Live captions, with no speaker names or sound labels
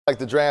Like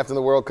the draft in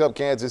the World Cup,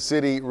 Kansas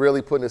City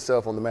really putting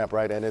itself on the map,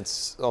 right? And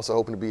it's also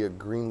hoping to be a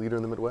green leader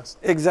in the Midwest.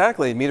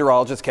 Exactly.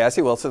 Meteorologist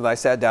Cassie Wilson and I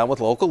sat down with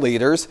local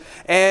leaders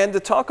and to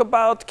talk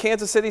about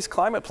Kansas City's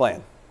climate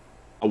plan.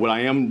 What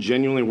I am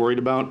genuinely worried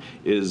about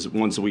is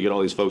once we get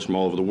all these folks from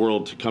all over the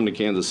world to come to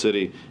Kansas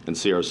City and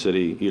see our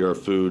city, eat our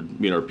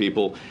food, meet our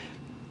people,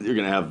 you're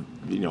going to have,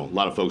 a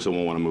lot of folks that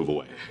won't want to move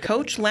away.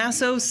 Coach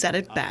Lasso said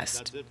it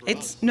best.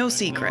 It's no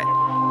secret.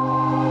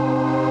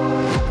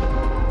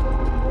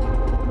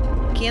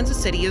 Kansas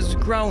City is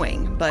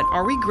growing, but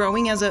are we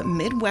growing as a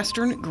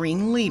Midwestern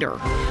green leader?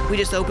 We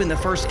just opened the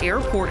first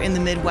airport in the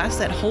Midwest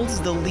that holds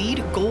the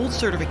LEED Gold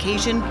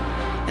certification,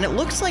 and it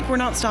looks like we're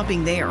not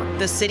stopping there.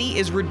 The city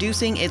is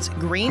reducing its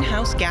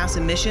greenhouse gas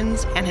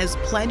emissions and has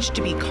pledged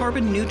to be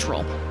carbon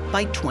neutral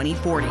by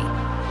 2040.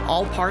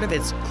 All part of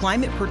its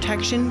climate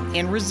protection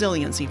and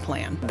resiliency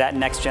plan. That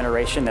next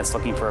generation that's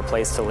looking for a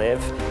place to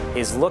live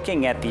is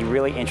looking at the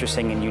really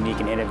interesting and unique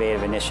and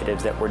innovative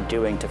initiatives that we're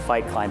doing to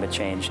fight climate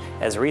change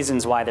as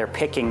reasons why they're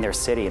picking their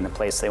city and the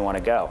place they want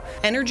to go.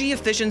 Energy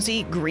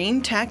efficiency,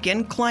 green tech,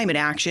 and climate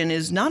action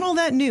is not all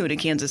that new to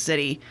Kansas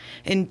City.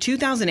 In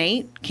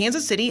 2008,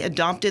 Kansas City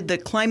adopted the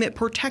Climate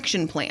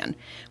Protection Plan,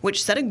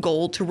 which set a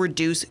goal to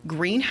reduce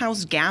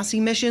greenhouse gas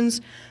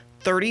emissions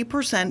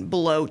 30%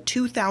 below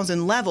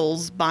 2000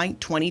 levels by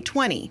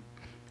 2020.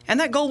 And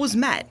that goal was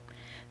met.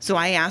 So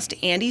I asked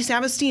Andy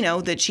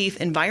Savastino, the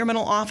Chief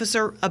Environmental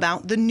Officer,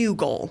 about the new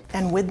goal.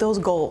 And with those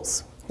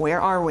goals,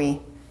 where are we?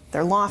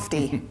 They're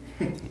lofty.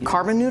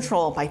 Carbon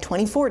neutral by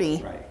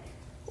 2040. Right.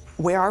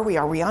 Where are we?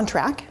 Are we on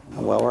track?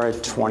 Well, we're at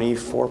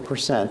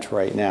 24%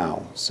 right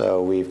now.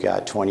 So we've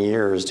got 20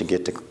 years to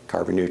get to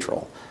carbon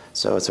neutral.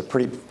 So it's a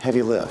pretty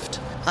heavy lift.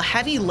 A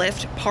heavy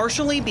lift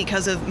partially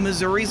because of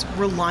Missouri's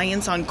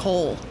reliance on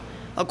coal.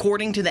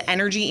 According to the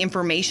Energy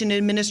Information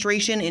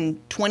Administration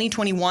in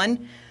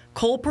 2021,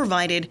 coal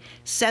provided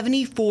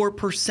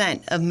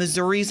 74% of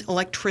Missouri's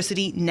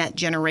electricity net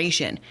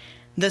generation,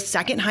 the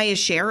second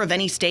highest share of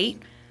any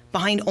state,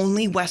 behind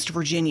only West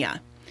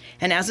Virginia.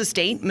 And as a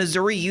state,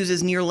 Missouri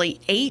uses nearly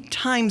 8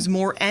 times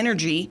more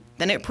energy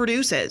than it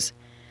produces.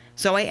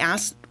 So I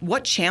asked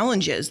what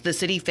challenges the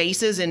city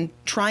faces in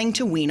trying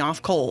to wean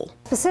off coal.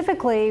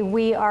 Specifically,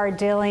 we are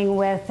dealing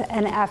with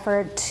an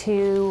effort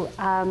to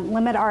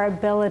limit our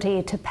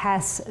ability to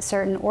pass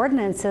certain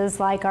ordinances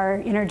like our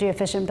energy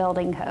efficient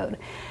building code.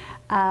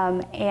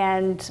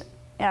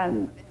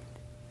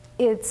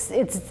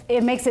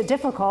 It makes it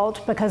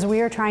difficult because we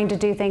are trying to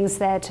do things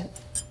that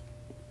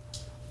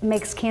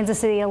makes Kansas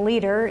City a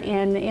leader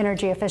in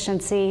energy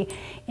efficiency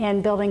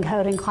and building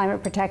code and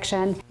climate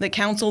protection. The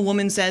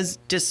councilwoman says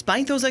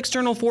despite those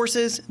external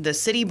forces, the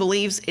city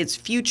believes its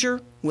future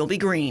will be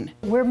green.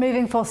 We're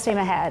moving full steam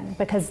ahead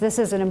because this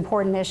is an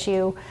important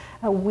issue.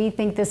 We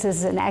think this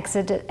is an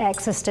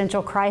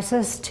existential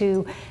crisis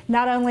to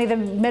not only the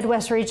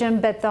Midwest region,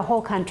 but the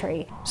whole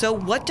country. So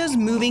what does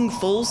moving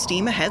full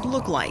steam ahead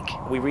look like?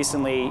 We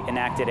recently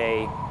enacted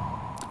a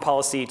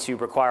policy to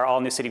require all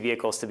new city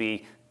vehicles to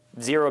be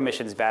zero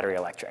emissions battery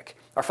electric.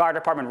 Our fire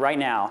department right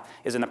now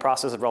is in the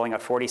process of rolling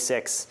out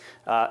 46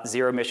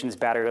 zero emissions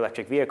battery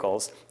electric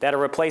vehicles that are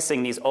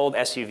replacing these old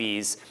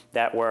SUVs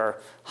that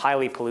were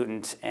highly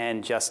pollutant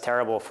and just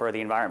terrible for the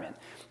environment.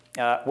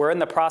 We're in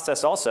the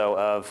process also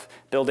of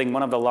building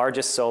one of the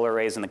largest solar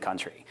arrays in the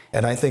country.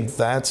 And I think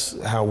that's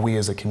how we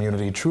as a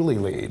community truly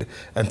lead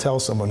and tell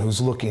someone who's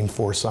looking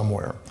for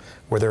somewhere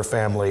where their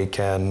family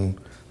can,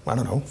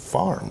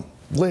 farm,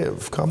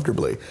 live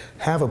comfortably,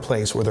 have a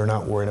place where they're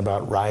not worrying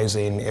about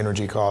rising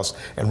energy costs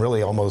and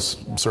really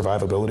almost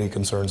survivability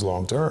concerns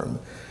long term.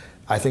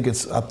 I think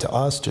it's up to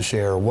us to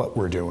share what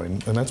we're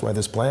doing, and that's why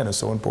this plan is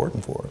so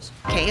important for us.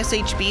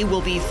 KSHB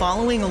will be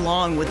following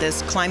along with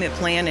this climate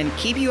plan and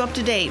keep you up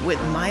to date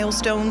with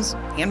milestones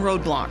and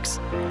roadblocks.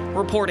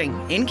 Reporting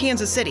in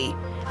Kansas City,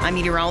 I'm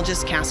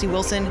meteorologist Cassie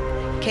Wilson,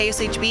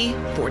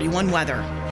 KSHB 41 Weather.